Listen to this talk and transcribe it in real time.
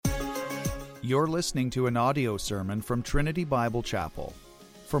You're listening to an audio sermon from Trinity Bible Chapel.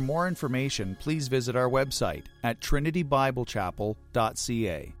 For more information, please visit our website at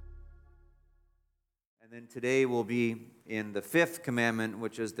trinitybiblechapel.ca. And then today we'll be in the fifth commandment,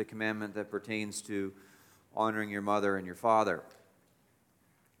 which is the commandment that pertains to honoring your mother and your father.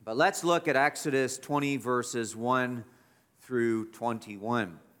 But let's look at Exodus 20, verses 1 through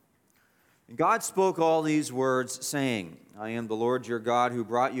 21. And God spoke all these words, saying, I am the Lord your God who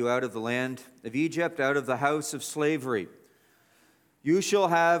brought you out of the land of Egypt, out of the house of slavery. You shall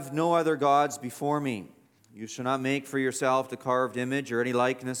have no other gods before me. You shall not make for yourself the carved image or any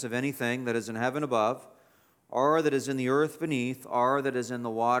likeness of anything that is in heaven above, or that is in the earth beneath, or that is in the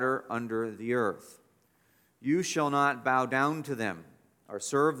water under the earth. You shall not bow down to them or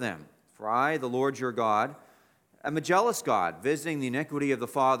serve them, for I, the Lord your God, am a jealous God, visiting the iniquity of the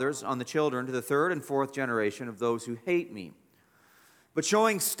fathers on the children to the third and fourth generation of those who hate me, but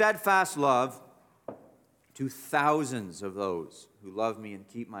showing steadfast love to thousands of those who love me and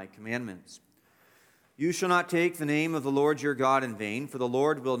keep my commandments. You shall not take the name of the Lord your God in vain, for the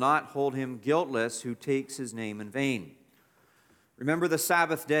Lord will not hold him guiltless who takes his name in vain. Remember the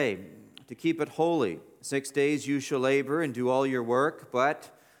Sabbath day, to keep it holy. 6 days you shall labor and do all your work,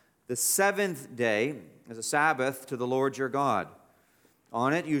 but the seventh day is a Sabbath to the Lord your God.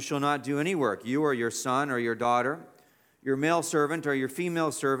 On it you shall not do any work, you or your son or your daughter, your male servant or your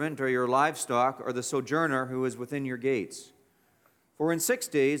female servant or your livestock or the sojourner who is within your gates. For in 6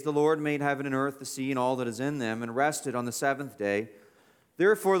 days the Lord made heaven and earth, the sea, and all that is in them, and rested on the seventh day.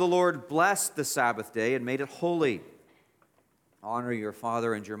 Therefore the Lord blessed the Sabbath day and made it holy. Honor your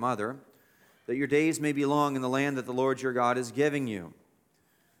father and your mother, that your days may be long in the land that the Lord your God is giving you.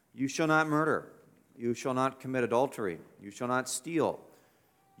 You shall not murder. You shall not commit adultery. You shall not steal.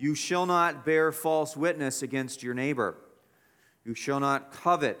 You shall not bear false witness against your neighbor. You shall not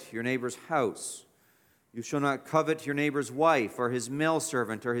covet your neighbor's house. You shall not covet your neighbor's wife, or his male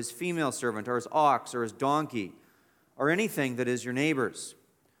servant, or his female servant, or his ox, or his donkey, or anything that is your neighbor's.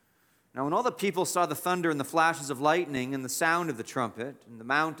 Now when all the people saw the thunder and the flashes of lightning and the sound of the trumpet and the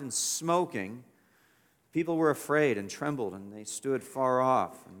mountains smoking, people were afraid and trembled, and they stood far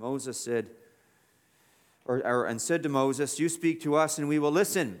off. And Moses said to Moses, you speak to us, and we will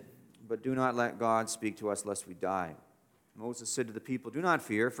listen, but do not let God speak to us, lest we die. Moses said to the people, do not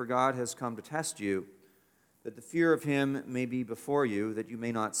fear, for God has come to test you, that the fear of him may be before you, that you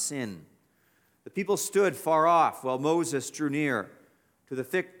may not sin. The people stood far off, while Moses drew near to the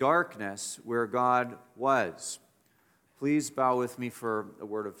thick darkness where God was. Please bow with me for a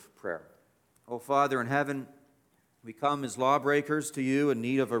word of prayer. O Father in heaven, we come as lawbreakers to you in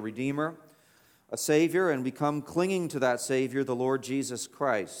need of a Redeemer, a Savior, and we come clinging to that Savior, the Lord Jesus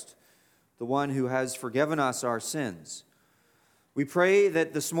Christ, the one who has forgiven us our sins. We pray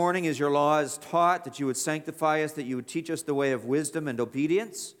that this morning, as your law is taught, that you would sanctify us, that you would teach us the way of wisdom and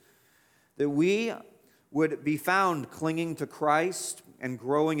obedience, that we would be found clinging to Christ and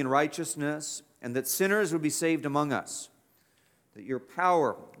growing in righteousness, and that sinners would be saved among us, that your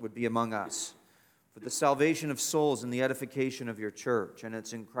power would be among us for the salvation of souls and the edification of your church. And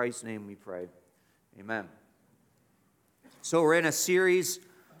it's in Christ's name we pray. Amen. So we're in a series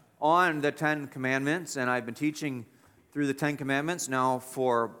on the Ten Commandments, and I've been teaching through the Ten Commandments now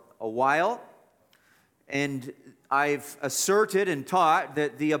for a while. And I've asserted and taught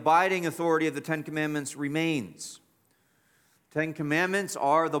that the abiding authority of the Ten Commandments remains. Ten Commandments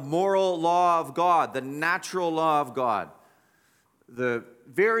are the moral law of God, the natural law of God, the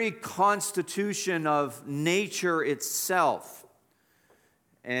very constitution of nature itself.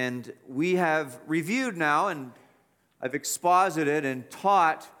 And we have reviewed now, and I've exposited and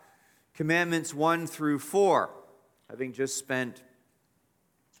taught Commandments 1 through 4, having just spent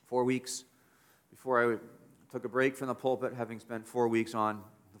 4 weeks before I took a break from the pulpit, having spent 4 weeks on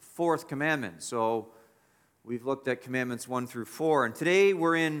the fourth commandment. So we've looked at Commandments 1 through 4, and today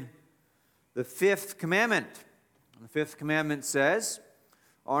we're in the fifth commandment. And the fifth commandment says,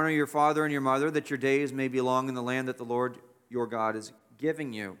 honor your father and your mother, that your days may be long in the land that the Lord your God is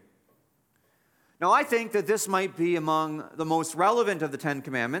giving you. Now, I think that this might be among the most relevant of the Ten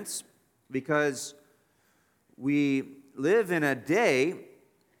Commandments, because we live in a day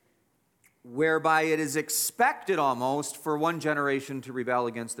whereby it is expected almost for one generation to rebel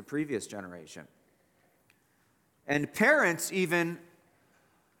against the previous generation. And parents even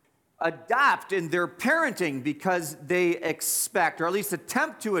adapt in their parenting because they expect, or at least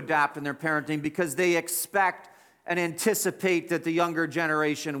attempt to adapt in their parenting because they expect and anticipate that the younger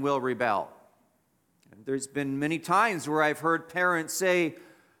generation will rebel. And there's been many times where I've heard parents say,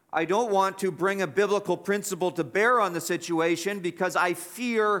 I don't want to bring a biblical principle to bear on the situation because I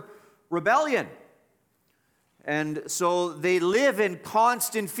fear rebellion. And so they live in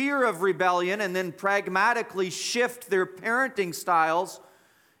constant fear of rebellion and then pragmatically shift their parenting styles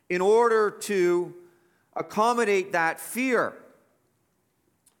in order to accommodate that fear.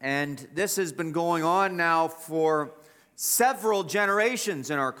 And this has been going on now for several generations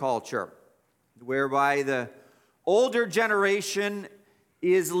in our culture, whereby the older generation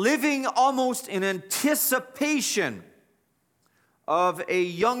is living almost in anticipation of a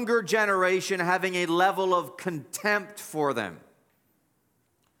younger generation having a level of contempt for them.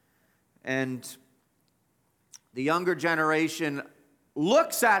 And the younger generation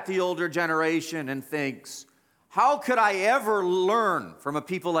looks at the older generation and thinks, how could I ever learn from a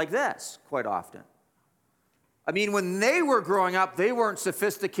people like this? Quite often. I mean, when they were growing up, they weren't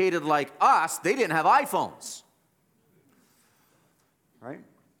sophisticated like us. They didn't have iPhones. Right?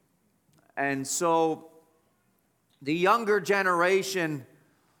 And so the younger generation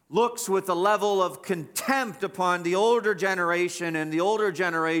looks with a level of contempt upon the older generation, and the older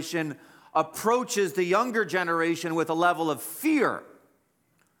generation approaches the younger generation with a level of fear,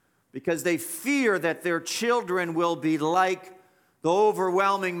 because they fear that their children will be like the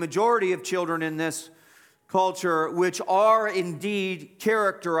overwhelming majority of children in this culture, which are indeed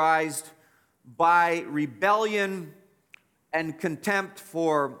characterized by rebellion and contempt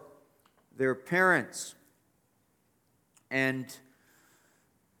for their parents. And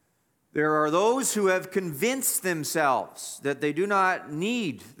there are those who have convinced themselves that they do not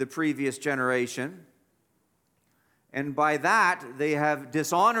need the previous generation, and by that they have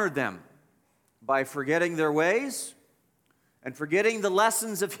dishonored them by forgetting their ways and forgetting the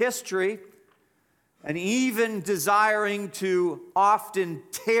lessons of history, and even desiring to often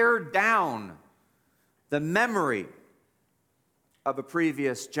tear down the memory of a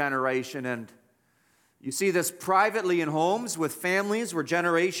previous generation. And you see this privately in homes with families where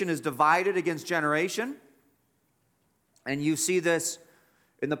generation is divided against generation. And you see this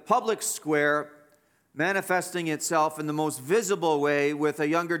in the public square manifesting itself in the most visible way with a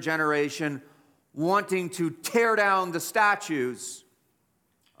younger generation wanting to tear down the statues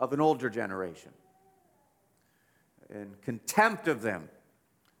of an older generation, and contempt of them,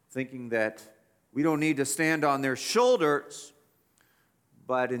 thinking that we don't need to stand on their shoulders,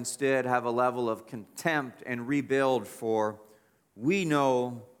 but instead have a level of contempt and rebuild, for we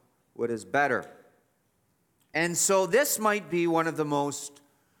know what is better. And so this might be one of the most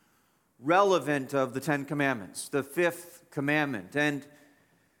relevant of the Ten Commandments, the fifth commandment. And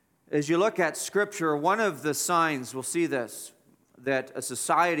as you look at Scripture, one of the signs, we'll see this, that a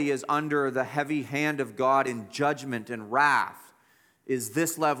society is under the heavy hand of God in judgment and wrath, is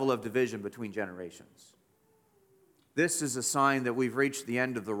this level of division between generations. This is a sign that we've reached the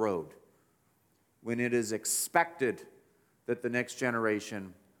end of the road, when it is expected that the next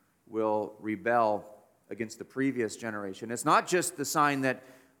generation will rebel against the previous generation. It's not just the sign that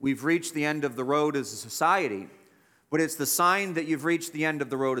we've reached the end of the road as a society, but it's the sign that you've reached the end of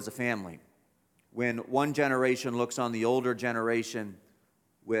the road as a family, when one generation looks on the older generation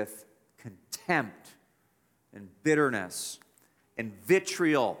with contempt and bitterness and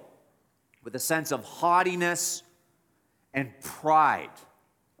vitriol, with a sense of haughtiness and pride,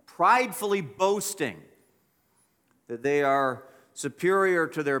 pridefully boasting that they are superior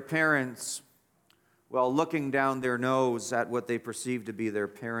to their parents, while looking down their nose at what they perceive to be their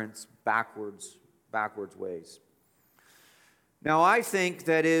parents' backwards ways. Now, I think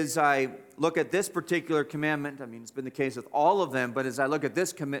that as I look at this particular commandment, I mean, it's been the case with all of them, but as I look at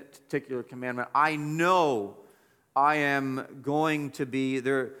this particular commandment, I know I am going to be,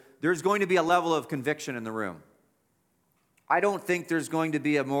 there's going to be a level of conviction in the room. I don't think there's going to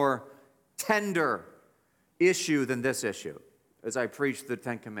be a more tender issue than this issue as I preach the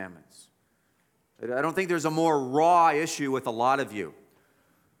Ten Commandments. I don't think there's a more raw issue with a lot of you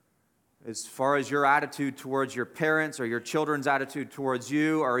as far as your attitude towards your parents, or your children's attitude towards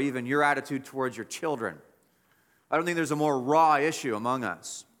you, or even your attitude towards your children. I don't think there's a more raw issue among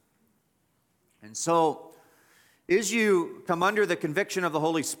us. And so, as you come under the conviction of the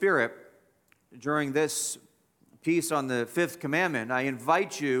Holy Spirit during this piece on the fifth commandment, I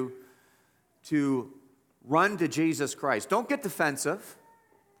invite you to run to Jesus Christ. Don't get defensive.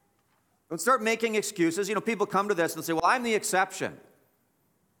 Don't start making excuses. You know, people come to this and say, well, I'm the exception.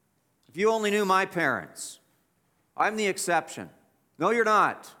 If you only knew my parents, I'm the exception. No, you're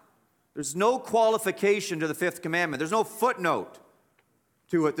not. There's no qualification to the fifth commandment. There's no footnote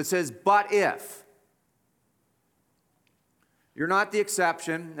to it that says, but if. You're not the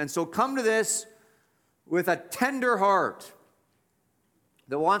exception. And so come to this with a tender heart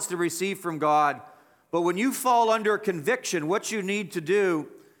that wants to receive from God. But when you fall under conviction, what you need to do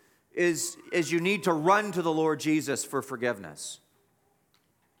is you need to run to the Lord Jesus for forgiveness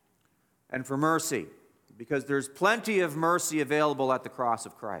and for mercy, because there's plenty of mercy available at the cross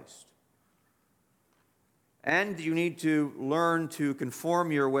of Christ. And you need to learn to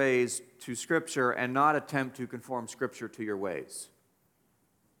conform your ways to Scripture and not attempt to conform Scripture to your ways.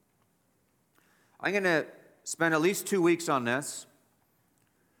 I'm going to spend at least 2 weeks on this.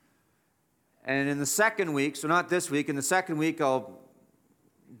 And in the second week, so not this week, in the second week I'll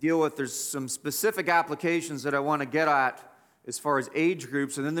deal with, there's some specific applications that I want to get at as far as age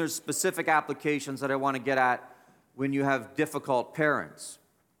groups, and then there's specific applications that I want to get at when you have difficult parents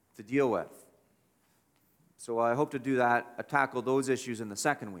to deal with. So I hope to do that, tackle those issues in the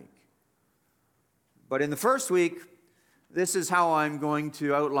second week. But in the first week, this is how I'm going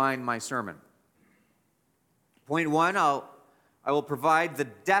to outline my sermon. Point one, I will provide the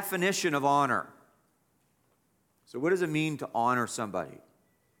definition of honor. So what does it mean to honor somebody?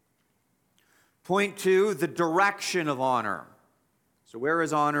 Point two, the direction of honor. So where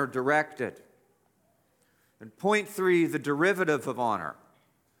is honor directed? And point three, the derivative of honor.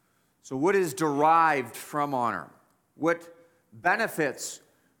 So what is derived from honor? What benefits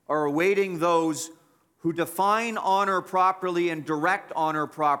are awaiting those who define honor properly and direct honor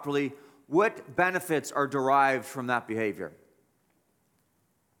properly? What benefits are derived from that behavior?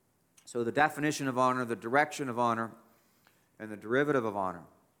 So the definition of honor, the direction of honor, and the derivative of honor.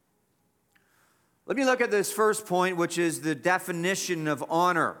 Let me look at this first point, which is the definition of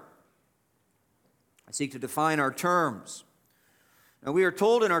honor. I seek to define our terms. Now, we are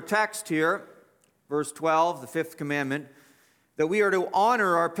told in our text here, verse 12, the fifth commandment, that we are to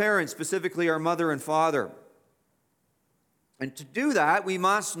honor our parents, specifically our mother and father. And to do that, we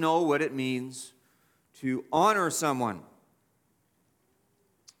must know what it means to honor someone.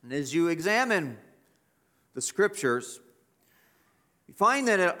 And as you examine the Scriptures, you find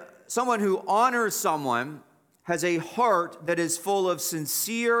that someone who honors someone has a heart that is full of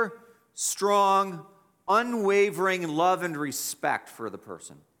sincere, strong, unwavering love and respect for the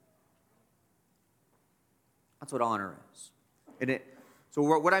person. That's what honor is. So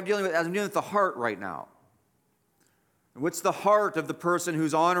what I'm dealing with, I'm dealing with the heart right now. And what's the heart of the person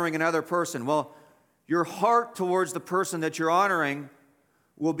who's honoring another person? Well, your heart towards the person that you're honoring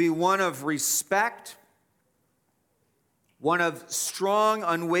will be one of respect, one of strong,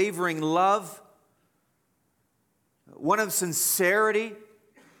 unwavering love, one of sincerity.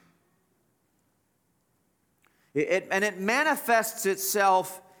 It manifests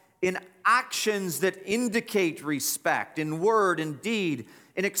itself in actions that indicate respect, in word and deed,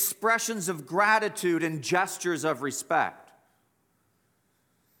 in expressions of gratitude and gestures of respect.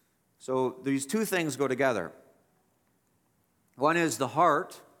 So these two things go together. One is the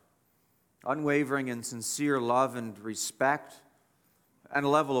heart, unwavering and sincere love and respect, and a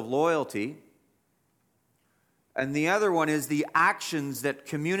level of loyalty. And the other one is the actions that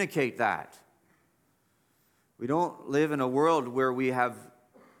communicate that. We don't live in a world where we have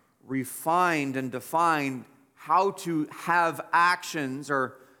refined and defined how to have actions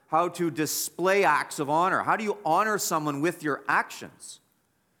or how to display acts of honor. How do you honor someone with your actions?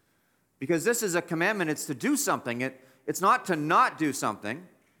 Because this is a commandment, it's to do something. It's not to not do something.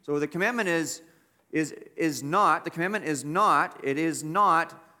 So the commandment is not,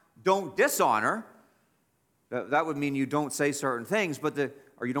 don't dishonor. That would mean you don't say certain things,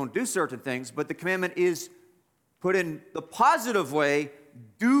 or you don't do certain things, but the commandment is, put in the positive way,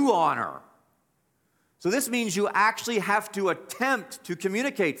 do honor. So this means you actually have to attempt to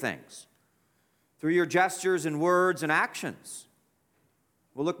communicate things through your gestures and words and actions.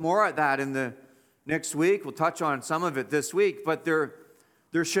 We'll look more at that in the next week. We'll touch on some of it this week, but there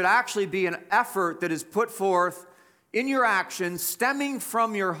should actually be an effort that is put forth in your actions, stemming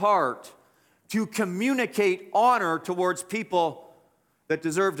from your heart, to communicate honor towards people that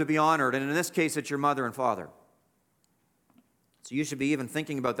deserve to be honored. And in this case, it's your mother and father. So you should be even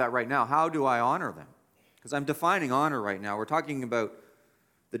thinking about that right now. How do I honor them? Because I'm defining honor right now. We're talking about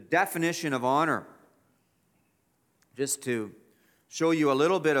the definition of honor. Just to show you a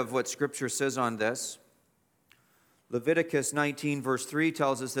little bit of what Scripture says on this. Leviticus 19 verse 3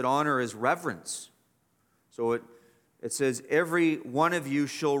 tells us that honor is reverence. So it says, every one of you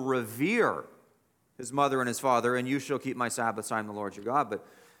shall revere his mother and his father, and you shall keep my Sabbaths. I am the Lord your God.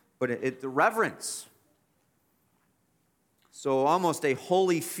 But the reverence. So almost a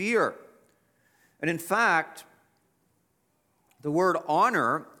holy fear. And in fact, the word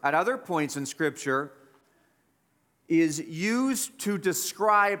honor at other points in Scripture is used to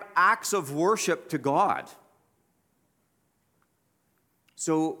describe acts of worship to God.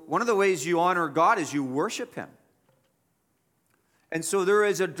 So one of the ways you honor God is you worship Him. And so there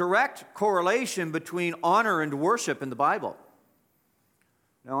is a direct correlation between honor and worship in the Bible.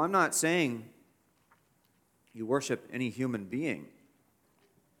 Now, I'm not saying you worship any human being,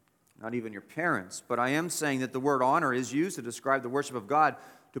 not even your parents, but I am saying that the word honor is used to describe the worship of God,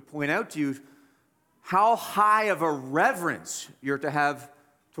 to point out to you how high of a reverence you're to have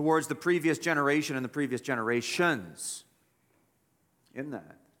towards the previous generation and the previous generations in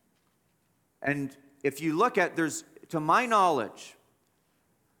that. And if you look at, to my knowledge,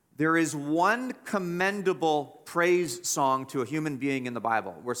 there is one commendable praise song to a human being in the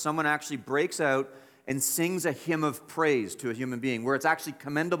Bible where someone actually breaks out and sings a hymn of praise to a human being, where it's actually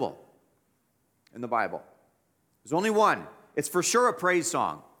commendable in the Bible. There's only one. It's for sure a praise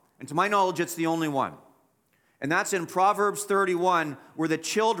song. And to my knowledge, it's the only one. And that's in Proverbs 31, where the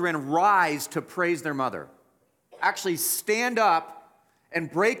children rise to praise their mother. Actually stand up and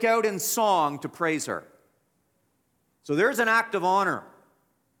break out in song to praise her. So there's an act of honor.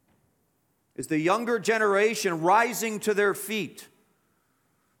 It's the younger generation rising to their feet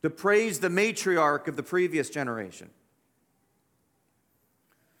to praise the matriarch of the previous generation.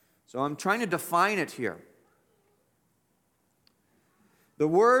 So I'm trying to define it here. The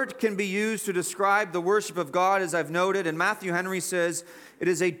word can be used to describe the worship of God, as I've noted, and Matthew Henry says, it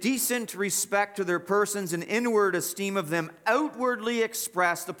is a decent respect to their persons and inward esteem of them, outwardly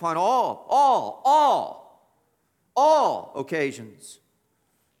expressed upon all occasions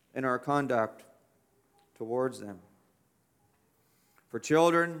in our conduct towards them. For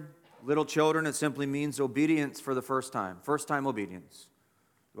children, little children, it simply means obedience for the first time obedience.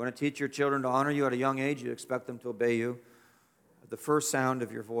 You want to teach your children to honor you at a young age, you expect them to obey you at the first sound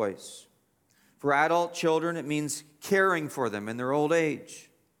of your voice. For adult children, it means caring for them in their old age.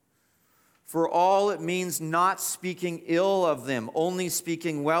 For all, it means not speaking ill of them, only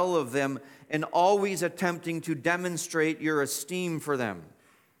speaking well of them, and always attempting to demonstrate your esteem for them.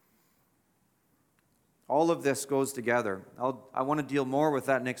 All of this goes together. I want to deal more with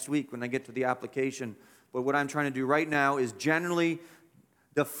that next week when I get to the application. But what I'm trying to do right now is generally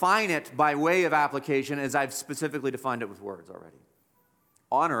define it by way of application, as I've specifically defined it with words already.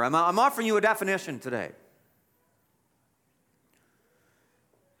 Honor. I'm offering you a definition today.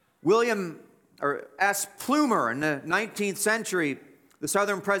 William S. Plumer in the 19th century, the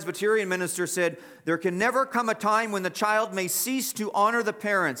Southern Presbyterian minister, said, "There can never come a time when the child may cease to honor the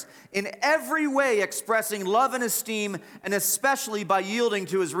parents, in every way expressing love and esteem, and especially by yielding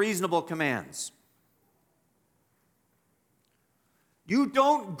to his reasonable commands." You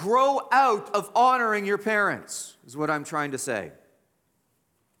don't grow out of honoring your parents, is what I'm trying to say.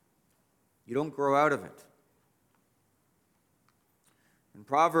 You don't grow out of it. In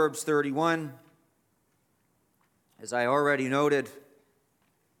Proverbs 31, as I already noted,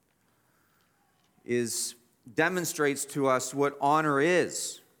 demonstrates to us what honor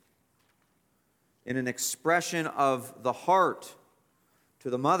is in an expression of the heart to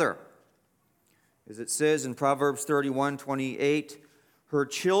the mother. As it says in Proverbs 31:28, her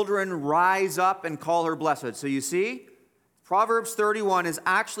children rise up and call her blessed. So you see, Proverbs 31 is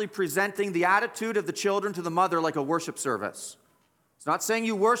actually presenting the attitude of the children to the mother like a worship service. It's not saying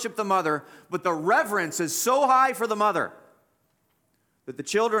you worship the mother, but the reverence is so high for the mother that the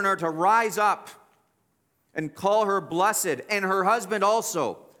children are to rise up and call her blessed, and her husband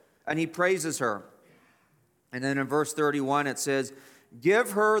also, and he praises her. And then in verse 31 it says,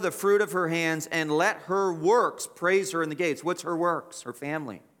 "Give her the fruit of her hands, and let her works praise her in the gates." What's her works? Her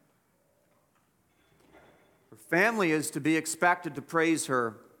family. Her family is to be expected to praise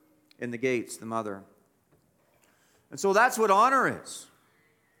her in the gates, the mother. And so that's what honor is.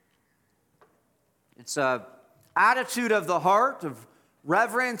 It's an attitude of the heart, of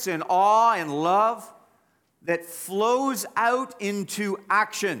reverence and awe and love that flows out into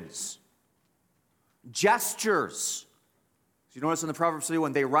actions, gestures. So you notice in the Proverbs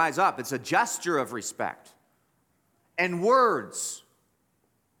 31, they rise up. It's a gesture of respect. And words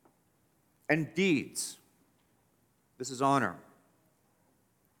and deeds. This is honor.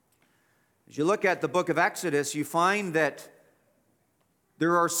 As you look at the book of Exodus, you find that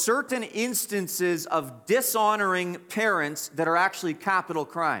there are certain instances of dishonoring parents that are actually capital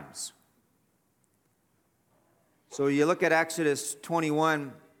crimes. So you look at Exodus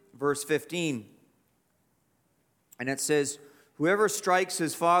 21, verse 15, and it says, "Whoever strikes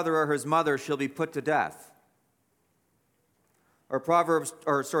his father or his mother shall be put to death." Or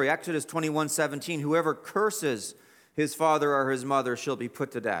Exodus 21:17, "Whoever curses his father or his mother shall be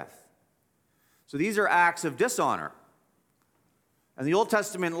put to death." So these are acts of dishonor. And the Old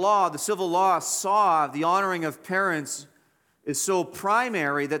Testament law, the civil law, saw the honoring of parents is so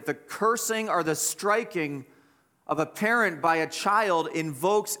primary that the cursing or the striking of a parent by a child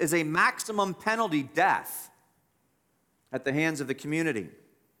invokes is a maximum penalty, death, at the hands of the community.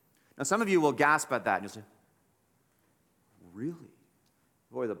 Now, some of you will gasp at that and you'll say, really?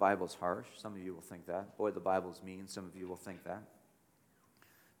 Boy, the Bible's harsh. Some of you will think that. Boy, the Bible's mean. Some of you will think that.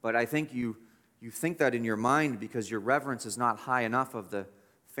 But I think you think that in your mind because your reverence is not high enough of the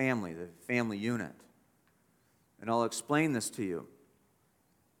family unit. And I'll explain this to you.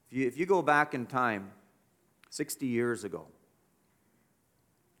 If you go back in time, 60 years ago,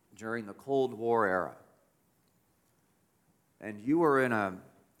 during the Cold War era, and you were in a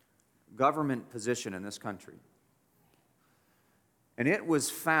government position in this country, and it was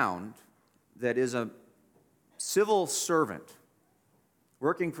found that as a civil servant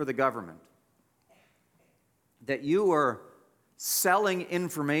working for the government, that you were selling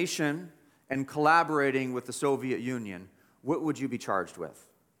information and collaborating with the Soviet Union, what would you be charged with?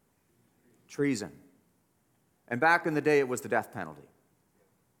 Treason. And back in the day, it was the death penalty.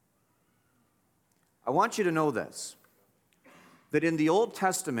 I want you to know this, that in the Old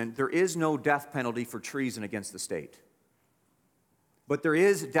Testament, there is no death penalty for treason against the state. But there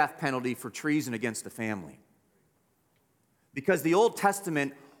is death penalty for treason against the family. Because the Old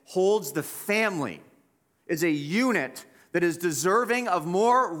Testament holds the family as a unit that is deserving of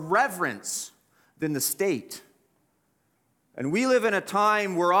more reverence than the state. And we live in a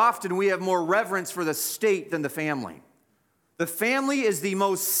time where often we have more reverence for the state than the family. The family is the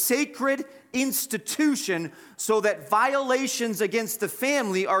most sacred institution, so that violations against the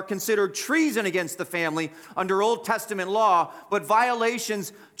family are considered treason against the family under Old Testament law, but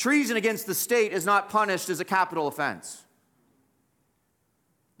treason against the state is not punished as a capital offense.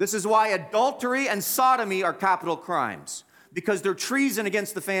 This is why adultery and sodomy are capital crimes, because they're treason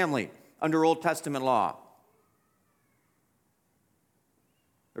against the family under Old Testament law.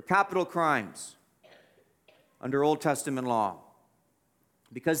 They're capital crimes under Old Testament law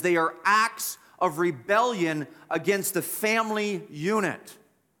because they are acts of rebellion against the family unit.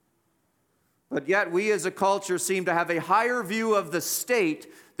 But yet we as a culture seem to have a higher view of the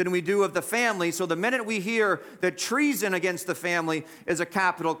state than we do of the family. So the minute we hear that treason against the family is a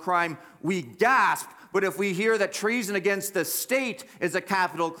capital crime, we gasp. But if we hear that treason against the state is a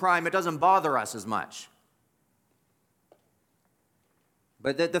capital crime, it doesn't bother us as much.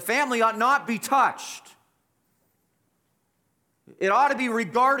 But that the family ought not be touched. It ought to be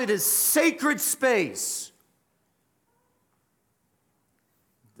regarded as sacred space.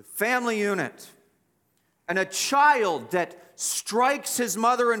 The family unit. And a child that strikes his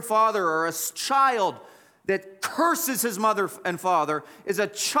mother and father, or a child that curses his mother and father, is a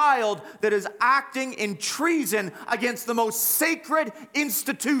child that is acting in treason against the most sacred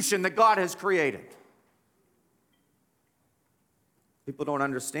institution that God has created. People don't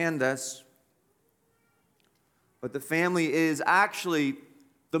understand this, but the family is actually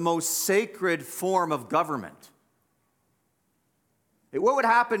the most sacred form of government. What would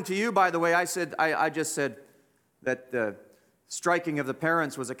happen to you, by the way? I just said that the striking of the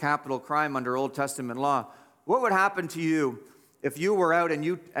parents was a capital crime under Old Testament law. What would happen to you if you were out and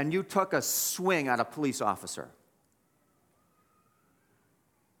you took a swing at a police officer?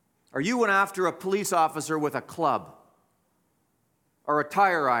 Or you went after a police officer with a club, or a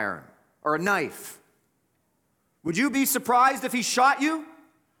tire iron, or a knife? Would you be surprised if he shot you?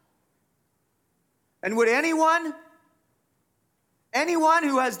 And would anyone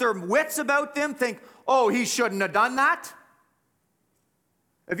who has their wits about them think, oh, he shouldn't have done that?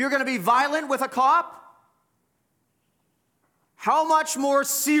 If you're going to be violent with a cop, how much more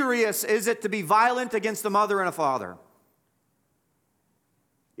serious is it to be violent against a mother and a father?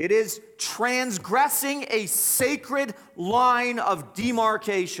 It is transgressing a sacred line of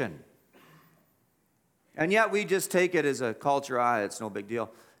demarcation. And yet we just take it as a culture, it's no big deal.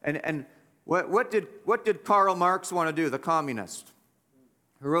 And what did Karl Marx want to do, the communist,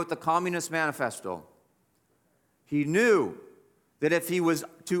 who wrote the Communist Manifesto? He knew that if he was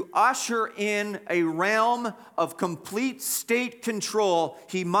to usher in a realm of complete state control,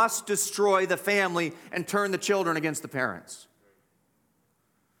 he must destroy the family and turn the children against the parents.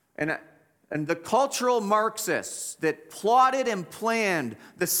 And the cultural Marxists that plotted and planned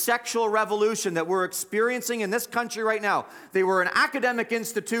the sexual revolution that we're experiencing in this country right now, they were in academic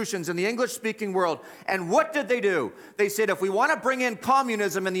institutions in the English-speaking world. And what did they do? They said, if we want to bring in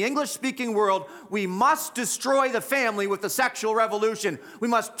communism in the English-speaking world, we must destroy the family with the sexual revolution. We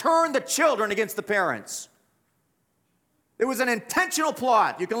must turn the children against the parents. It was an intentional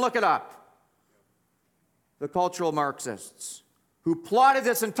plot. You can look it up. The cultural Marxists, who plotted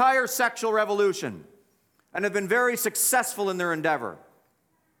this entire sexual revolution and have been very successful in their endeavor.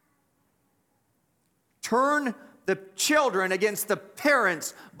 Turn the children against the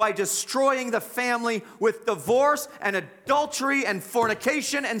parents by destroying the family with divorce and adultery and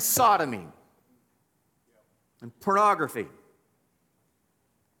fornication and sodomy and pornography.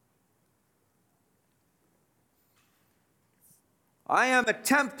 I am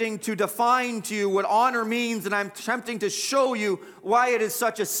attempting to define to you what honor means, and I'm attempting to show you why it is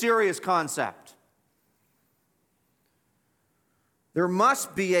such a serious concept. There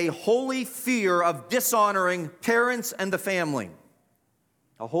must be a holy fear of dishonoring parents and the family.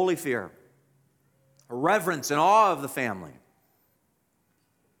 A holy fear. A reverence and awe of the family.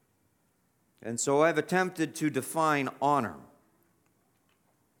 And so I've attempted to define honor.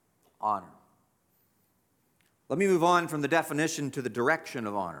 Honor. Let me move on from the definition to the direction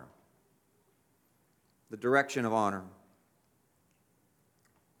of honor. The direction of honor.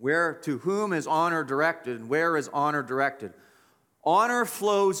 Where, to whom is honor directed, and where is honor directed? Honor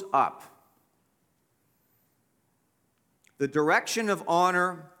flows up. The direction of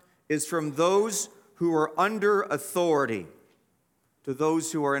honor is from those who are under authority to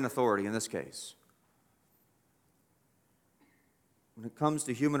those who are in authority, in this case. When it comes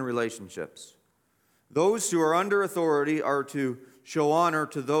to human relationships, those who are under authority are to show honor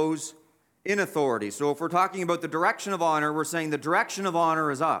to those in authority. So if we're talking about the direction of honor, we're saying the direction of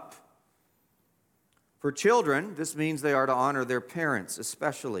honor is up. For children, this means they are to honor their parents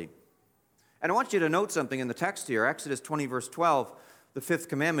especially. And I want you to note something in the text here, Exodus 20, verse 12, the fifth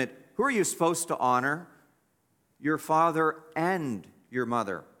commandment. Who are you supposed to honor? Your father and your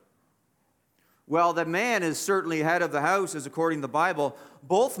mother. Well, the man is certainly head of the house, as according to the Bible.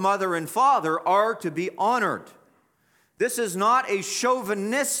 Both mother and father are to be honored. This is not a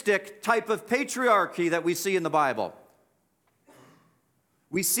chauvinistic type of patriarchy that we see in the Bible.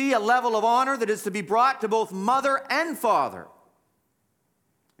 We see a level of honor that is to be brought to both mother and father.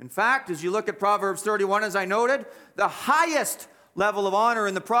 In fact, as you look at Proverbs 31, as I noted, the highest level of honor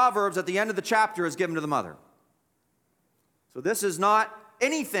in the Proverbs at the end of the chapter is given to the mother. So this is not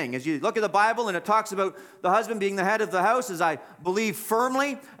anything. As you look at the Bible and it talks about the husband being the head of the house, as I believe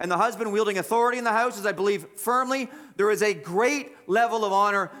firmly, and the husband wielding authority in the house, as I believe firmly, there is a great level of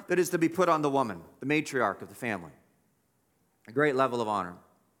honor that is to be put on the woman, the matriarch of the family. A great level of honor.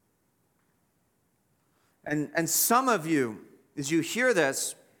 And some of you, as you hear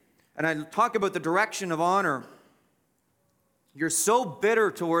this, and I talk about the direction of honor, you're so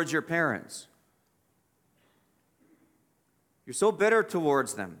bitter towards your parents. You're so bitter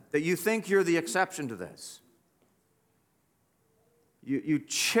towards them that you think you're the exception to this. You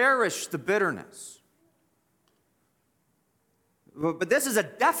cherish the bitterness. But this is a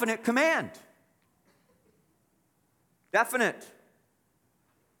definite command. Definite.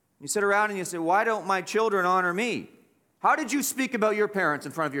 You sit around and you say, why don't my children honor me? How did you speak about your parents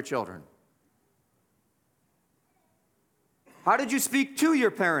in front of your children? How did you speak to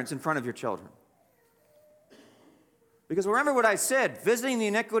your parents in front of your children? Because remember what I said, visiting the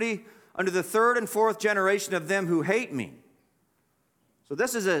iniquity under the third and fourth generation of them who hate me. So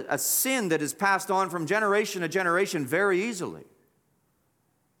this is a sin that is passed on from generation to generation very easily.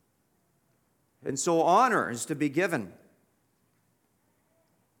 And so honor is to be given.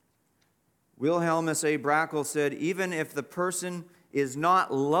 Wilhelmus A. Brackle said, even if the person is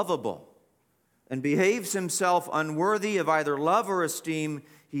not lovable and behaves himself unworthy of either love or esteem,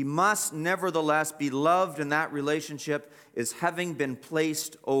 he must nevertheless be loved, and that relationship is having been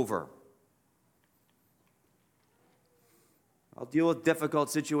placed over. I'll deal with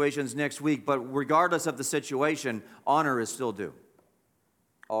difficult situations next week, but regardless of the situation, honor is still due.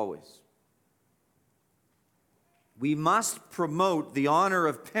 Always. We must promote the honor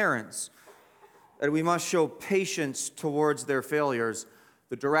of parents, and we must show patience towards their failures.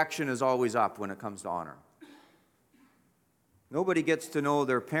 The direction is always up when it comes to honor. Nobody gets to know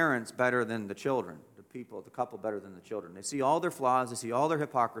their parents better than the children, the couple better than the children. They see all their flaws, they see all their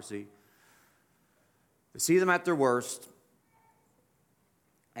hypocrisy, they see them at their worst,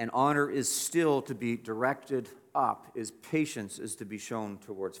 and honor is still to be directed up, patience is to be shown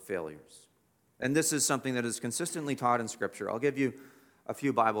towards failures. And this is something that is consistently taught in Scripture. I'll give you a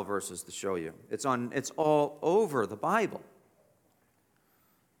few Bible verses to show you. It's all over the Bible.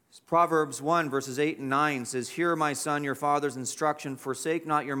 Proverbs 1, verses 8 and 9 says, hear, my son, your father's instruction, forsake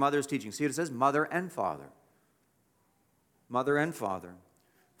not your mother's teaching. See what it says? Mother and father. Mother and father.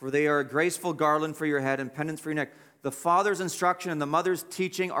 For they are a graceful garland for your head and pendants for your neck. The father's instruction and the mother's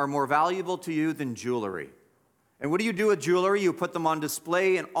teaching are more valuable to you than jewelry. And what do you do with jewelry? You put them on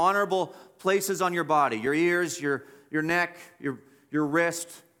display in honorable places on your body. Your ears, your neck, your wrist,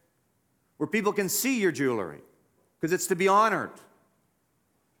 where people can see your jewelry, because it's to be honored.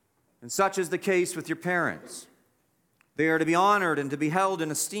 And such is the case with your parents. They are to be honored and to be held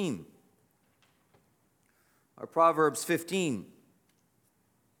in esteem. Our Proverbs 15,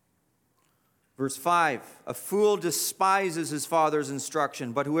 verse 5, a fool despises his father's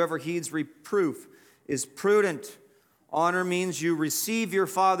instruction, but whoever heeds reproof is prudent. Honor means you receive your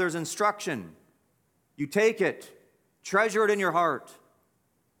father's instruction. You take it, treasure it in your heart.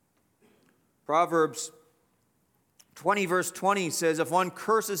 Proverbs 20, verse 20 says, if one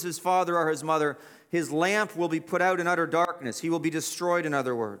curses his father or his mother, his lamp will be put out in utter darkness. He will be destroyed, in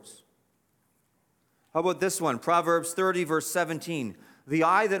other words. How about this one? Proverbs 30, verse 17. The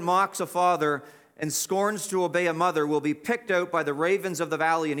eye that mocks a father and scorns to obey a mother will be picked out by the ravens of the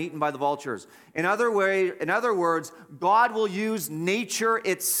valley and eaten by the vultures. In other words, God will use nature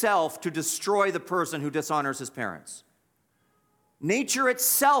itself to destroy the person who dishonors his parents. Nature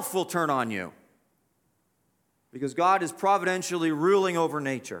itself will turn on you because God is providentially ruling over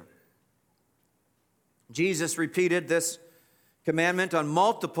nature. Jesus repeated this commandment on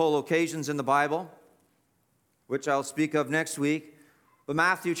multiple occasions in the Bible, which I'll speak of next week. But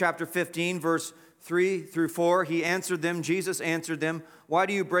Matthew chapter 15, verse 3 through 4, Jesus answered them, why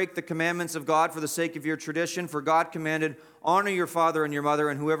do you break the commandments of God for the sake of your tradition? For God commanded, honor your father and your mother,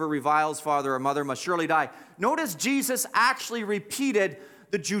 and whoever reviles father or mother must surely die. Notice Jesus actually repeated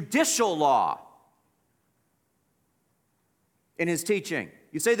the judicial law in his teaching.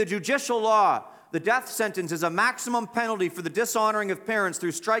 You say the judicial law, the death sentence is a maximum penalty for the dishonoring of parents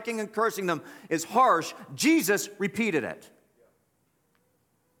through striking and cursing them is harsh. Jesus repeated it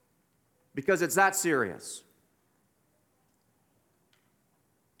because it's that serious.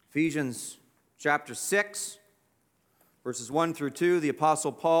 Ephesians chapter 6, verses 1 through 2, the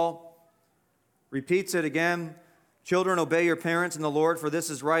Apostle Paul repeats it again. Children, obey your parents in the Lord, for this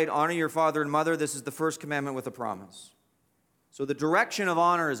is right. Honor your father and mother. This is the first commandment with a promise. So the direction of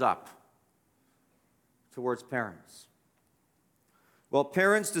honor is up towards parents. Well,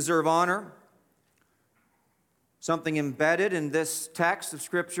 parents deserve honor. Something embedded in this text of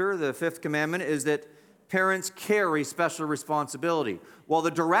Scripture, the fifth commandment, is that parents carry special responsibility. While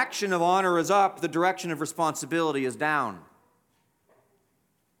the direction of honor is up, the direction of responsibility is down.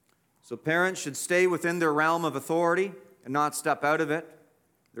 So parents should stay within their realm of authority and not step out of it.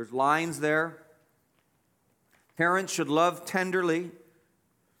 There's lines there. Parents should love tenderly.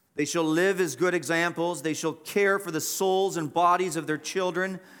 They shall live as good examples. They shall care for the souls and bodies of their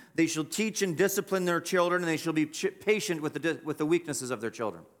children. They shall teach and discipline their children, and they shall be patient with the weaknesses of their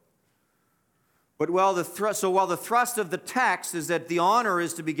children. But while the thrust of the text is that the honor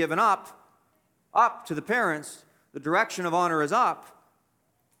is to be given up to the parents, the direction of honor is up.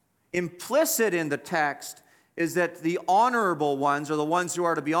 Implicit in the text is that the honorable ones, or the ones who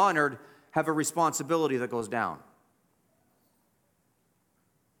are to be honored, have a responsibility that goes down.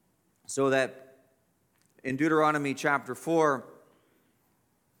 So that in Deuteronomy chapter 4,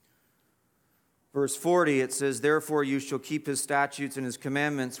 verse 40, it says, therefore you shall keep his statutes and his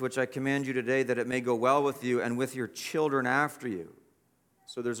commandments, which I command you today, that it may go well with you and with your children after you.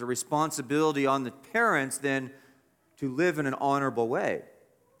 So there's a responsibility on the parents then to live in an honorable way,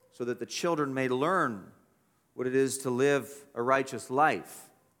 so that the children may learn what it is to live a righteous life.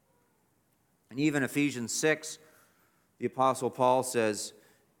 And even Ephesians 6, the Apostle Paul says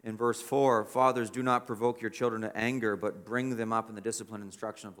in verse 4, fathers, do not provoke your children to anger, but bring them up in the discipline and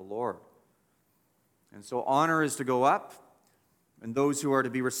instruction of the Lord. And so honor is to go up, and those who are to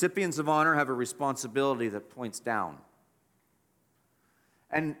be recipients of honor have a responsibility that points down.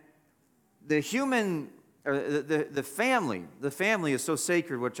 And the family is so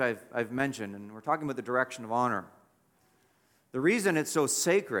sacred, which I've mentioned, and we're talking about the direction of honor. The reason it's so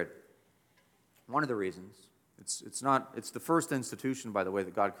sacred, one of the reasons, it's the first institution, by the way,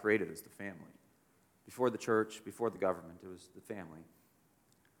 that God created is the family. Before the church, before the government, it was the family.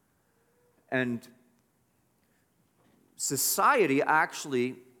 And society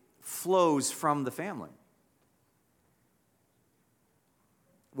actually flows from the family,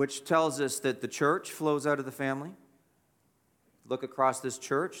 which tells us that the church flows out of the family. Look across this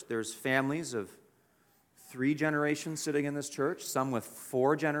church, there's families of 3 generations sitting in this church, some with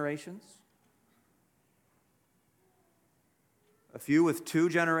 4 generations, a few with 2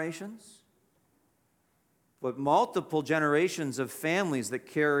 generations, but multiple generations of families that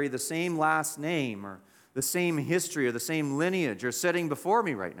carry the same last name or the same history or the same lineage are sitting before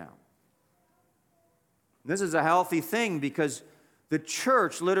me right now. This is a healthy thing because the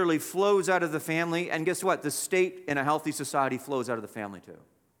church literally flows out of the family, and guess what? The state in a healthy society flows out of the family too.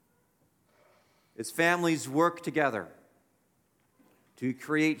 Its families work together to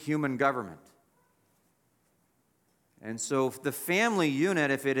create human government. And so the family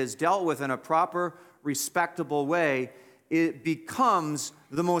unit, if it is dealt with in a proper, respectable way, it becomes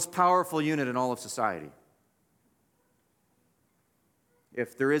the most powerful unit in all of society.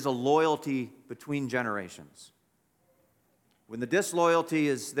 If there is a loyalty between generations. When the disloyalty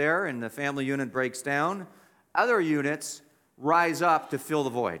is there and the family unit breaks down, other units rise up to fill the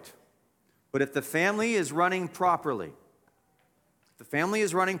void. But if the family is running properly,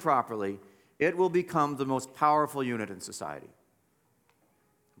 it will become the most powerful unit in society.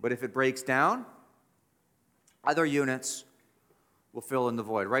 But if it breaks down, other units will fill in the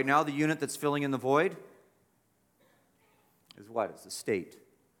void. Right now, the unit that's filling in the void is what? It's the state.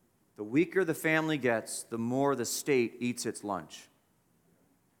 The weaker the family gets, the more the state eats its lunch.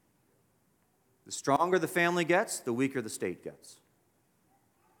 The stronger the family gets, the weaker the state gets.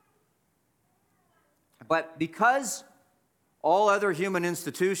 But because all other human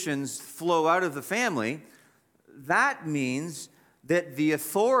institutions flow out of the family, that means that the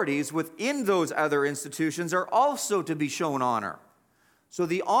authorities within those other institutions are also to be shown honor. So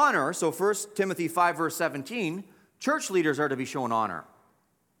the honor, 1 Timothy 5, verse 17, church leaders are to be shown honor.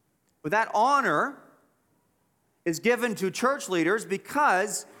 But that honor is given to church leaders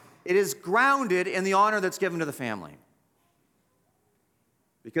because it is grounded in the honor that's given to the family.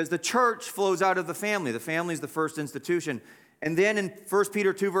 Because the church flows out of the family. The family is the first institution. And then in 1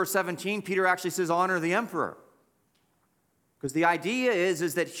 Peter 2, verse 17, Peter actually says, honor the emperor. Because the idea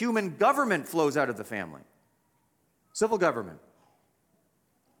is that human government flows out of the family. Civil government.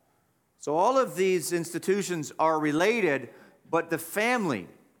 So all of these institutions are related, but the family,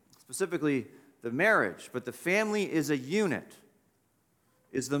 specifically the marriage, but the family is a unit,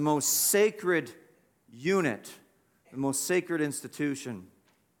 is the most sacred unit, the most sacred institution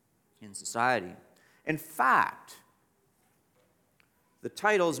in society. In fact, the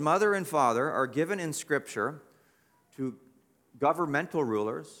titles mother and father are given in Scripture to governmental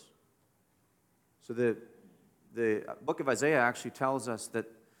rulers. So the book of Isaiah actually tells us that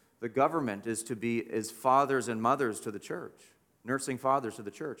the government is to be as fathers and mothers to the church, nursing fathers to the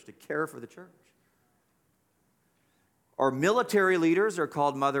church, to care for the church. Our military leaders are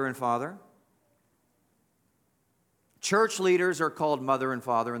called mother and father. Church leaders are called mother and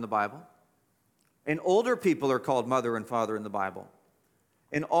father in the Bible. And older people are called mother and father in the Bible.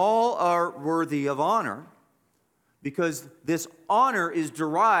 And all are worthy of honor because this honor is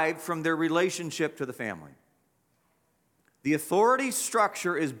derived from their relationship to the family. The authority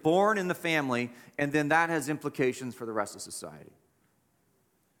structure is born in the family, and then that has implications for the rest of society.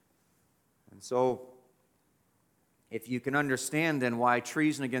 And so, if you can understand then why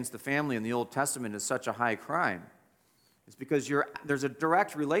treason against the family in the Old Testament is such a high crime, it's because there's a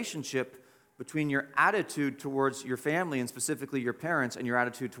direct relationship between your attitude towards your family, and specifically your parents, and your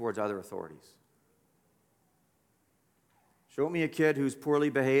attitude towards other authorities. Show me a kid who's poorly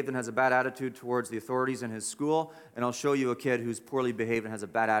behaved and has a bad attitude towards the authorities in his school, and I'll show you a kid who's poorly behaved and has a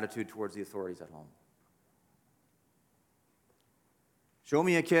bad attitude towards the authorities at home. Show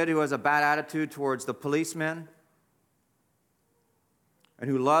me a kid who has a bad attitude towards the policeman and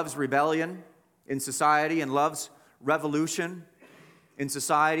who loves rebellion in society and loves revolution in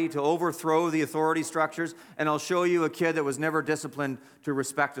society to overthrow the authority structures, and I'll show you a kid that was never disciplined to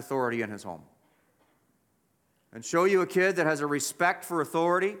respect authority in his home. And show you a kid that has a respect for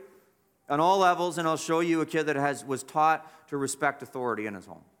authority on all levels, and I'll show you a kid that was taught to respect authority in his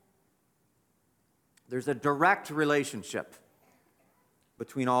home. There's a direct relationship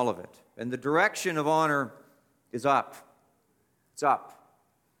between all of it. And the direction of honor is up. It's up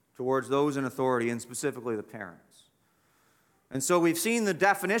towards those in authority, and specifically the parents. And so we've seen the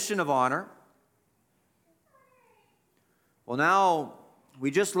definition of honor. Well, now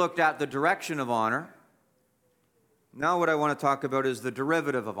we just looked at the direction of honor. Now what I want to talk about is the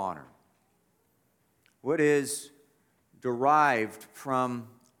derivative of honor. What is derived from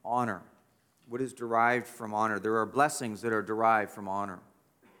honor? What is derived from honor? There are blessings that are derived from honor.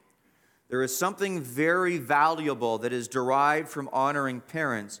 There is something very valuable that is derived from honoring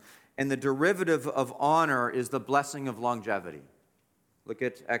parents, and the derivative of honor is the blessing of longevity. Look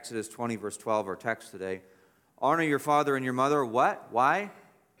at Exodus 20, verse 12, our text today. Honor your father and your mother. What? Why?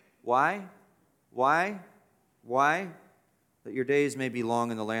 Why? Why? Why? That your days may be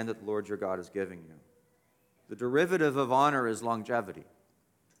long in the land that the Lord your God is giving you. The derivative of honor is longevity.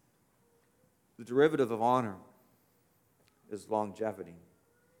 The derivative of honor is longevity.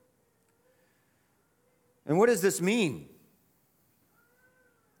 And what does this mean?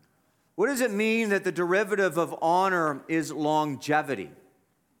 What does it mean that the derivative of honor is longevity?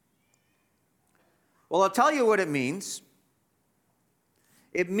 Well, I'll tell you what it means.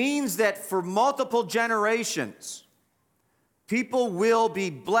 It means that for multiple generations, People will be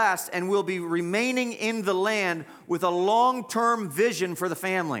blessed and will be remaining in the land with a long-term vision for the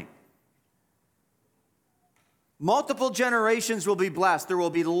family. Multiple generations will be blessed. There will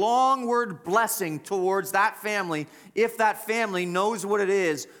be longward blessing towards that family if that family knows what it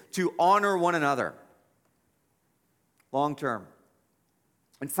is to honor one another. Long term.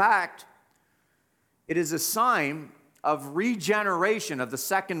 In fact, it is a sign of regeneration of the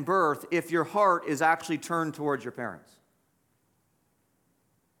second birth if your heart is actually turned towards your parents.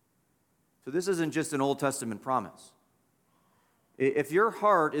 So this isn't just an Old Testament promise. If your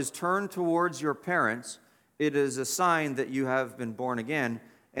heart is turned towards your parents, it is a sign that you have been born again.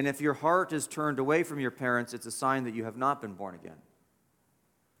 And if your heart is turned away from your parents, it's a sign that you have not been born again.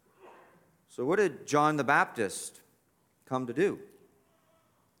 So what did John the Baptist come to do?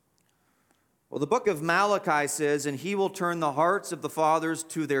 Well, the book of Malachi says, "And he will turn the hearts of the fathers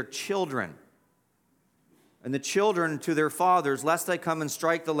to their children, and the children to their fathers, lest I come and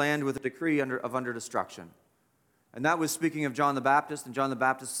strike the land with a decree of under destruction." And that was speaking of John the Baptist. And John the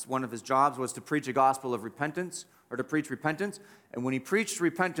Baptist, one of his jobs was to preach a gospel of repentance, or to preach repentance. And when he preached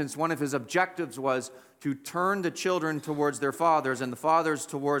repentance, one of his objectives was to turn the children towards their fathers and the fathers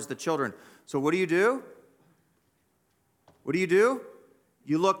towards the children. So what do you do? What do you do?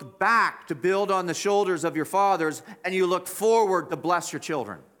 You look back to build on the shoulders of your fathers, and you look forward to bless your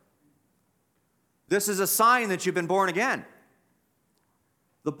children. This is a sign that you've been born again.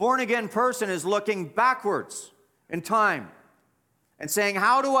 The born-again person is looking backwards in time and saying,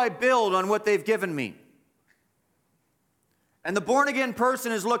 how do I build on what they've given me? And the born-again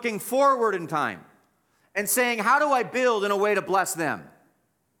person is looking forward in time and saying, how do I build in a way to bless them?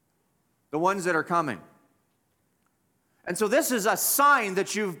 The ones that are coming. And so this is a sign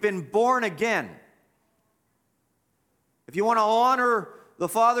that you've been born again. If you want to honor the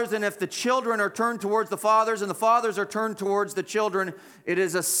fathers, and if the children are turned towards the fathers and the fathers are turned towards the children, it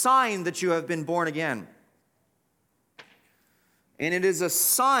is a sign that you have been born again. And it is a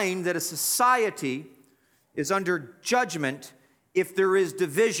sign that a society is under judgment if there is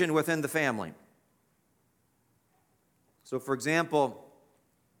division within the family. So, for example,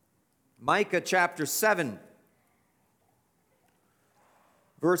 Micah chapter 7,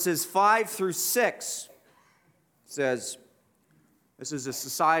 verses 5 through 6 says, this is a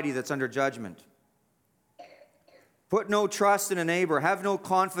society that's under judgment. Put no trust in a neighbor. Have no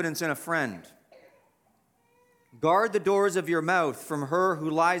confidence in a friend. Guard the doors of your mouth from her who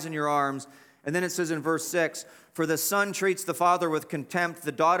lies in your arms. And then it says in verse 6, for the son treats the father with contempt.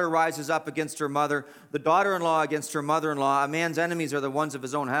 The daughter rises up against her mother. The daughter-in-law against her mother-in-law. A man's enemies are the ones of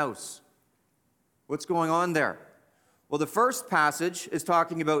his own house. What's going on there? Well, the first passage is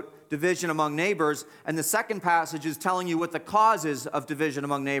talking about division among neighbors, and the second passage is telling you what the cause is of division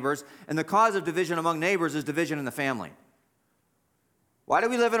among neighbors, and the cause of division among neighbors is division in the family. Why do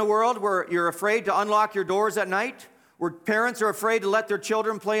we live in a world where you're afraid to unlock your doors at night, where parents are afraid to let their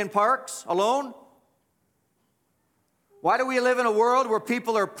children play in parks alone? Why do we live in a world where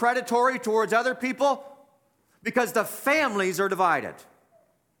people are predatory towards other people? Because the families are divided.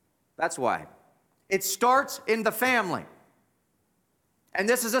 That's why. It starts in the family. And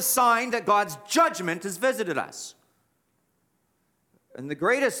this is a sign that God's judgment has visited us. And the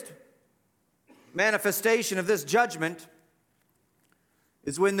greatest manifestation of this judgment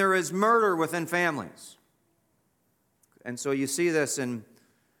is when there is murder within families. And so you see this in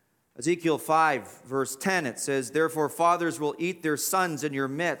Ezekiel 5, verse 10. It says, therefore fathers will eat their sons in your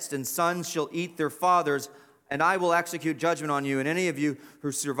midst, and sons shall eat their fathers, and I will execute judgment on you, and any of you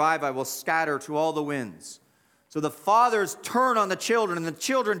who survive I will scatter to all the winds. So the fathers turn on the children, and the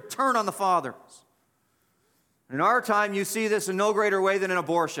children turn on the fathers. In our time, you see this in no greater way than in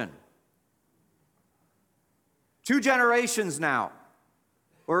abortion. 2 generations now,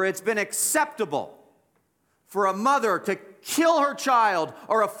 where it's been acceptable for a mother to kill her child,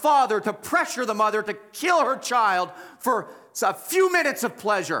 or a father to pressure the mother to kill her child for a few minutes of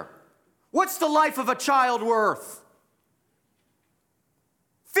pleasure. What's the life of a child worth?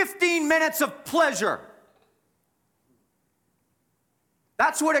 15 minutes of pleasure.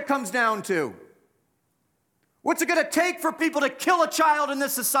 That's what it comes down to. What's it going to take for people to kill a child in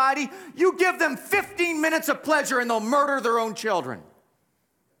this society? You give them 15 minutes of pleasure and they'll murder their own children.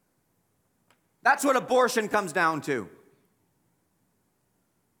 That's what abortion comes down to.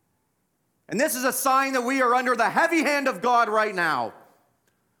 And this is a sign that we are under the heavy hand of God right now.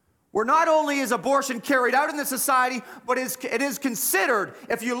 Where not only is abortion carried out in the society, but it is considered,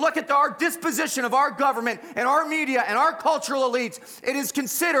 if you look at our disposition of our government and our media and our cultural elites, it is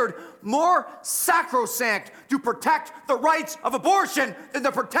considered more sacrosanct to protect the rights of abortion than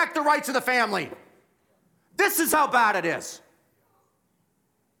to protect the rights of the family. This is how bad it is.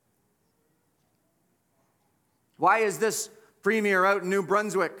 Why is this premier out in New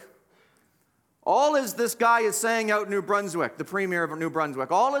Brunswick? All is this guy is saying out in New Brunswick, the premier of New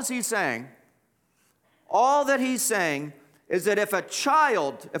Brunswick, all that he's saying is that if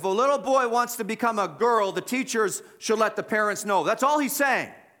a little boy wants to become a girl, the teachers should let the parents know. That's all he's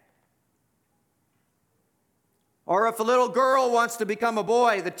saying. Or if a little girl wants to become a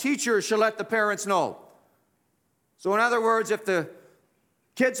boy, the teachers should let the parents know. So in other words, if the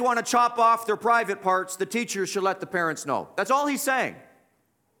kids want to chop off their private parts, the teachers should let the parents know. That's all he's saying.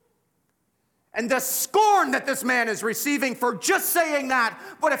 And the scorn that this man is receiving for just saying that,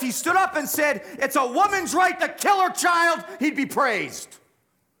 but if he stood up and said, it's a woman's right to kill her child, he'd be praised.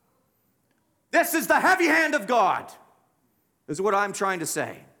 This is the heavy hand of God, is what I'm trying to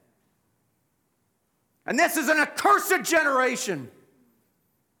say. And this is an accursed generation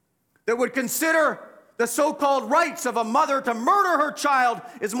that would consider the so-called rights of a mother to murder her child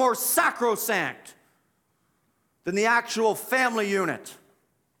is more sacrosanct than the actual family unit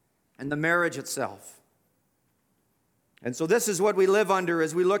and the marriage itself. And so this is what we live under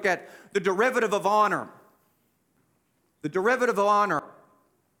as we look at the derivative of honor. The derivative of honor.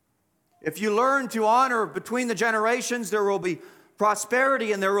 If you learn to honor between the generations, there will be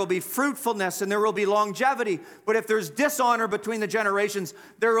prosperity and there will be fruitfulness and there will be longevity. But if there's dishonor between the generations,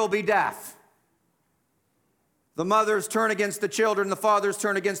 there will be death. The mothers turn against the children, the fathers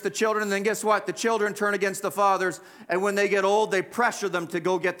turn against the children, and then guess what? The children turn against the fathers, and when they get old, they pressure them to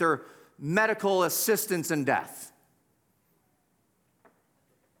go get their medical assistance in death.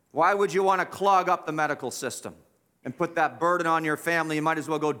 Why would you want to clog up the medical system and put that burden on your family? You might as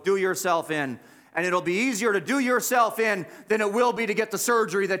well go do yourself in, and it'll be easier to do yourself in than it will be to get the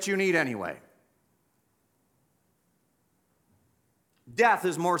surgery that you need anyway. Death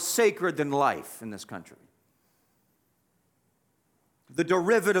is more sacred than life in this country. The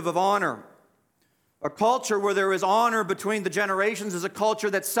derivative of honor. A culture where there is honor between the generations is a culture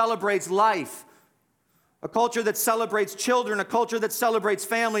that celebrates life. A culture that celebrates children, a culture that celebrates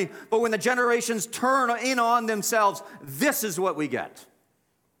family. But when the generations turn in on themselves, this is what we get.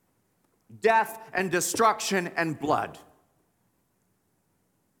 Death and destruction and blood.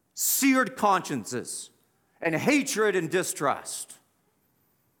 Seared consciences and hatred and distrust.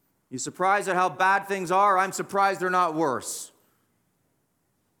 You surprised at how bad things are? I'm surprised they're not worse,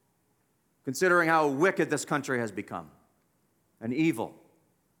 considering how wicked this country has become, and evil,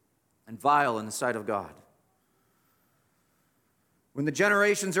 and vile in the sight of God. When the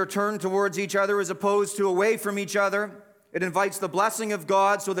generations are turned towards each other as opposed to away from each other, it invites the blessing of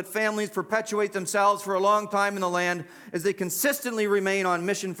God so that families perpetuate themselves for a long time in the land as they consistently remain on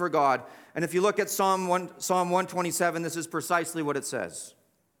mission for God. And if you look at Psalm 127, this is precisely what it says.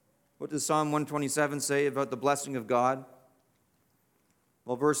 What does Psalm 127 say about the blessing of God?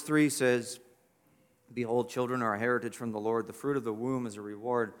 Well, verse 3 says, behold, children are a heritage from the Lord. The fruit of the womb is a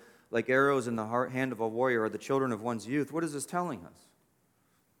reward. Like arrows in the hand of a warrior are the children of one's youth. What is this telling us?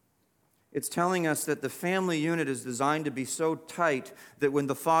 It's telling us that the family unit is designed to be so tight that when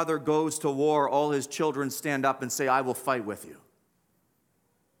the father goes to war, all his children stand up and say, I will fight with you.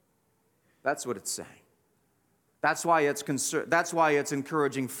 That's what it's saying. That's why it's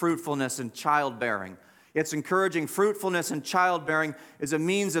encouraging fruitfulness and childbearing. It's encouraging fruitfulness and childbearing as a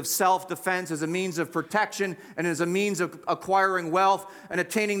means of self-defense, as a means of protection, and as a means of acquiring wealth and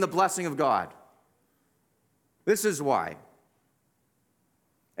attaining the blessing of God. This is why.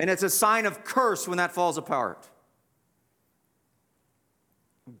 And it's a sign of curse when that falls apart.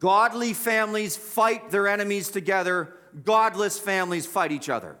 Godly families fight their enemies together. Godless families fight each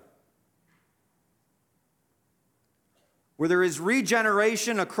other. Where there is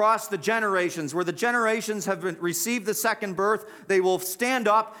regeneration across the generations, where the generations have received the second birth, they will stand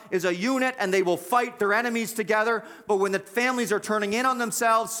up as a unit and they will fight their enemies together. But when the families are turning in on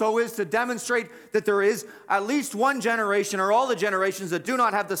themselves, so is to demonstrate that there is at least one generation or all the generations that do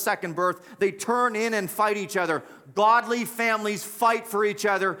not have the second birth, they turn in and fight each other. Godly families fight for each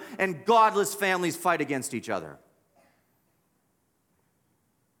other, and godless families fight against each other.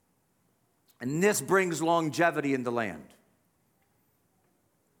 And this brings longevity in the land.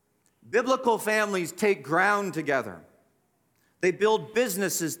 Biblical families take ground together. They build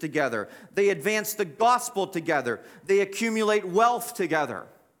businesses together. They advance the gospel together. They accumulate wealth together.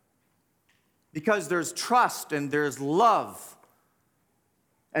 Because there's trust and there's love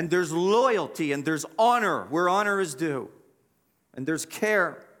and there's loyalty and there's honor where honor is due. And there's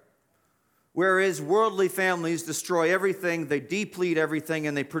care. Whereas worldly families destroy everything, they deplete everything,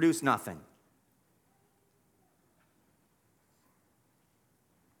 and they produce nothing.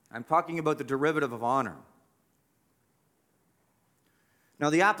 I'm talking about the derivative of honor. Now,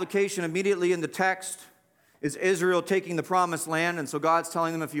 the application immediately in the text Is Israel taking the promised land? And so God's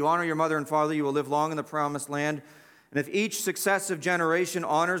telling them, if you honor your mother and father, you will live long in the promised land. And if each successive generation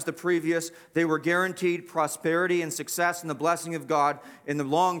honors the previous, they were guaranteed prosperity and success and the blessing of God in the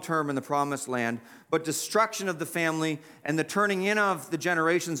long term in the promised land. But destruction of the family and the turning in of the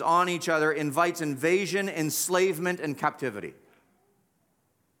generations on each other invites invasion, enslavement, and captivity.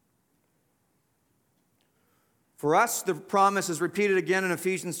 For us, the promise is repeated again in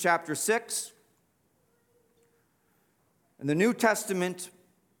Ephesians chapter 6. And the New Testament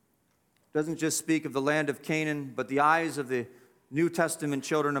doesn't just speak of the land of Canaan, but the eyes of the New Testament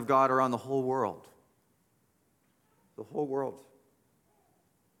children of God are on the whole world. The whole world.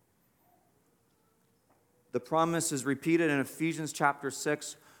 The promise is repeated in Ephesians chapter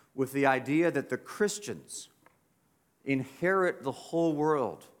 6 with the idea that the Christians inherit the whole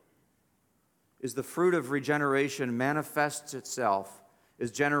world. Is the fruit of regeneration manifests itself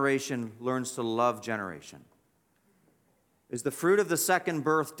as generation learns to love generation. Is the fruit of the second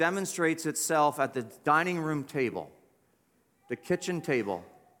birth demonstrates itself at the dining room table, the kitchen table.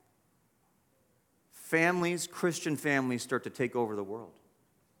 Families, Christian families, start to take over the world,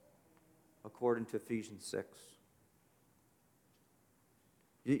 according to Ephesians 6.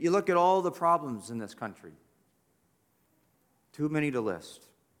 You look at all the problems in this country. Too many to list.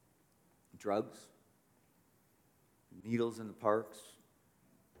 Drugs, needles in the parks,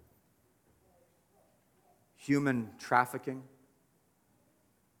 human trafficking,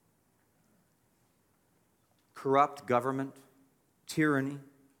 corrupt government, tyranny,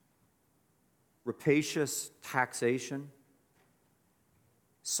 rapacious taxation,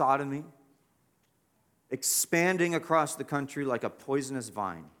 sodomy, expanding across the country like a poisonous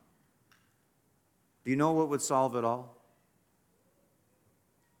vine. Do you know what would solve it all?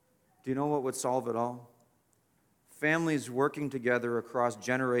 Do you know what would solve it all? Families working together across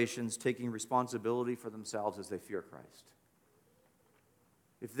generations, taking responsibility for themselves as they fear Christ.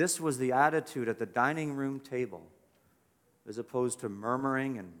 If this was the attitude at the dining room table, as opposed to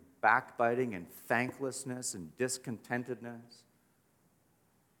murmuring and backbiting and thanklessness and discontentedness,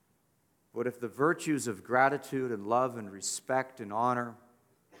 but if the virtues of gratitude and love and respect and honor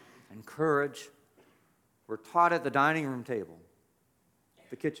and courage were taught at the dining room table,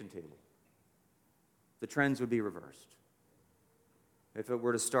 the kitchen table, the trends would be reversed if it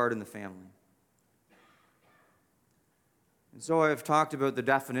were to start in the family. And so I've talked about the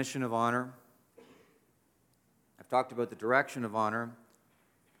definition of honor. I've talked about the direction of honor.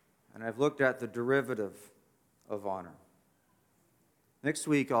 And I've looked at the derivative of honor. Next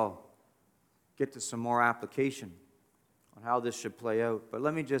week I'll get to some more application on how this should play out. But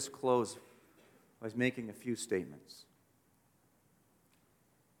let me just close by making a few statements.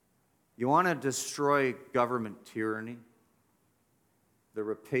 You want to destroy government tyranny, the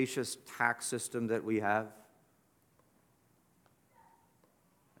rapacious tax system that we have,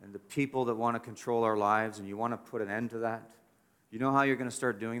 and the people that want to control our lives, and you want to put an end to that? You know how you're going to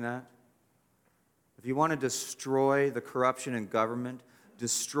start doing that? If you want to destroy the corruption in government,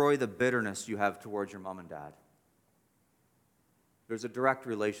 destroy the bitterness you have towards your mom and dad. There's a direct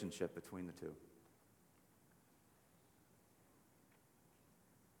relationship between the two.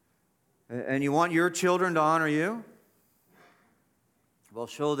 And you want your children to honor you? Well,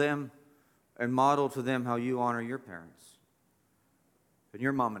 show them and model to them how you honor your parents and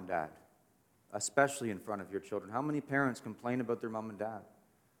your mom and dad, especially in front of your children. How many parents complain about their mom and dad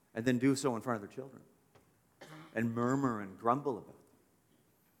and then do so in front of their children and murmur and grumble about them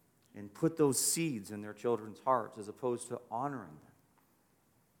and put those seeds in their children's hearts as opposed to honoring them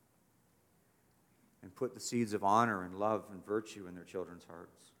and put the seeds of honor and love and virtue in their children's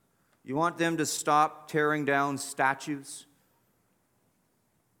hearts? You want them to stop tearing down statues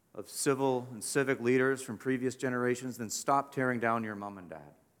of civil and civic leaders from previous generations? Then stop tearing down your mom and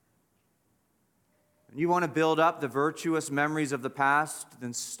dad. And you want to build up the virtuous memories of the past?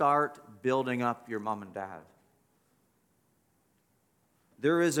 Then start building up your mom and dad.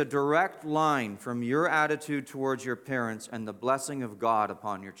 There is a direct line from your attitude towards your parents and the blessing of God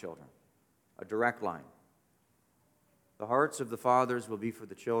upon your children. A direct line. The hearts of the fathers will be for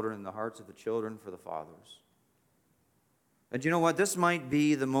the children, and the hearts of the children for the fathers. And you know what? This might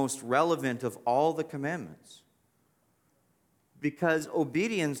be the most relevant of all the commandments, because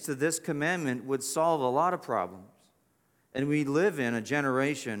obedience to this commandment would solve a lot of problems. And we live in a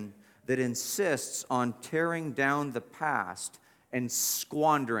generation that insists on tearing down the past and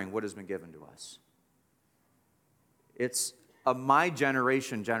squandering what has been given to us. It's a my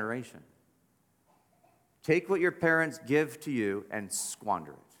generation. Take what your parents give to you and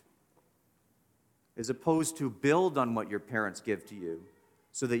squander it, as opposed to build on what your parents give to you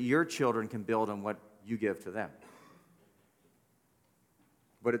so that your children can build on what you give to them.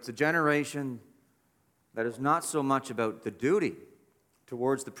 But it's a generation that is not so much about the duty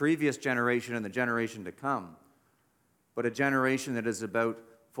towards the previous generation and the generation to come, but a generation that is about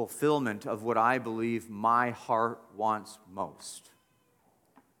fulfillment of what I believe my heart wants most,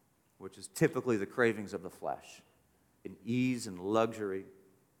 which is typically the cravings of the flesh, in ease and luxury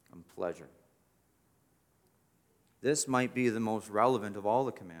and pleasure. This might be the most relevant of all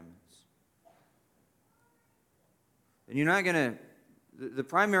the commandments. And you're not going to, the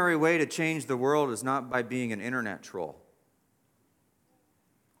primary way to change the world is not by being an internet troll.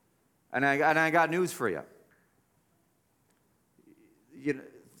 And I got news for you.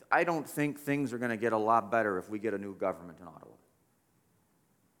 I don't think things are going to get a lot better if we get a new government in Ottawa.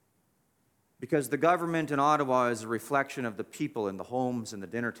 Because the government in Ottawa is a reflection of the people in the homes and the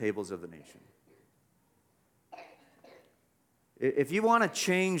dinner tables of the nation. If you want to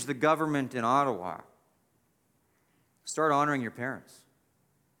change the government in Ottawa, start honoring your parents.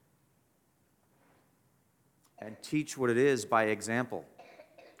 And teach what it is by example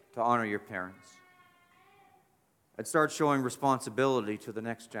to honor your parents. And start showing responsibility to the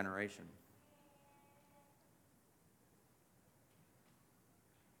next generation.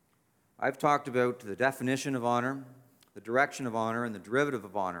 I've talked about the definition of honor, the direction of honor, and the derivative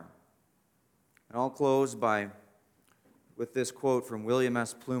of honor. And I'll close with this quote from William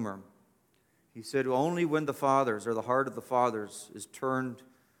S. Plumer. He said, "Only when the fathers, or the heart of the fathers, is turned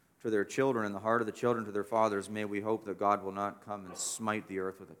to their children, and the heart of the children to their fathers, may we hope that God will not come and smite the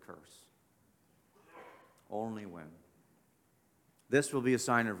earth with a curse." Only when. This will be a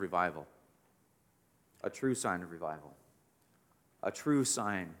sign of revival. A true sign of revival. A true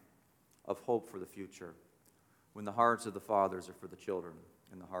sign of hope for the future. When the hearts of the fathers are for the children,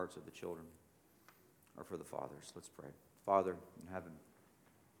 and the hearts of the children are for the fathers. Let's pray. Father in heaven,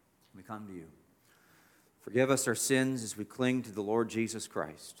 we come to you. Forgive us our sins as we cling to the Lord Jesus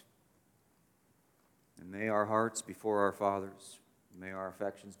Christ. And may our hearts be for our fathers. May our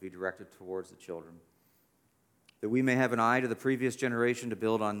affections be directed towards the children. That we may have an eye to the previous generation to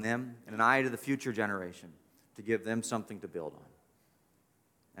build on them, and an eye to the future generation to give them something to build on.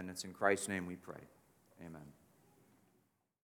 And it's in Christ's name we pray. Amen.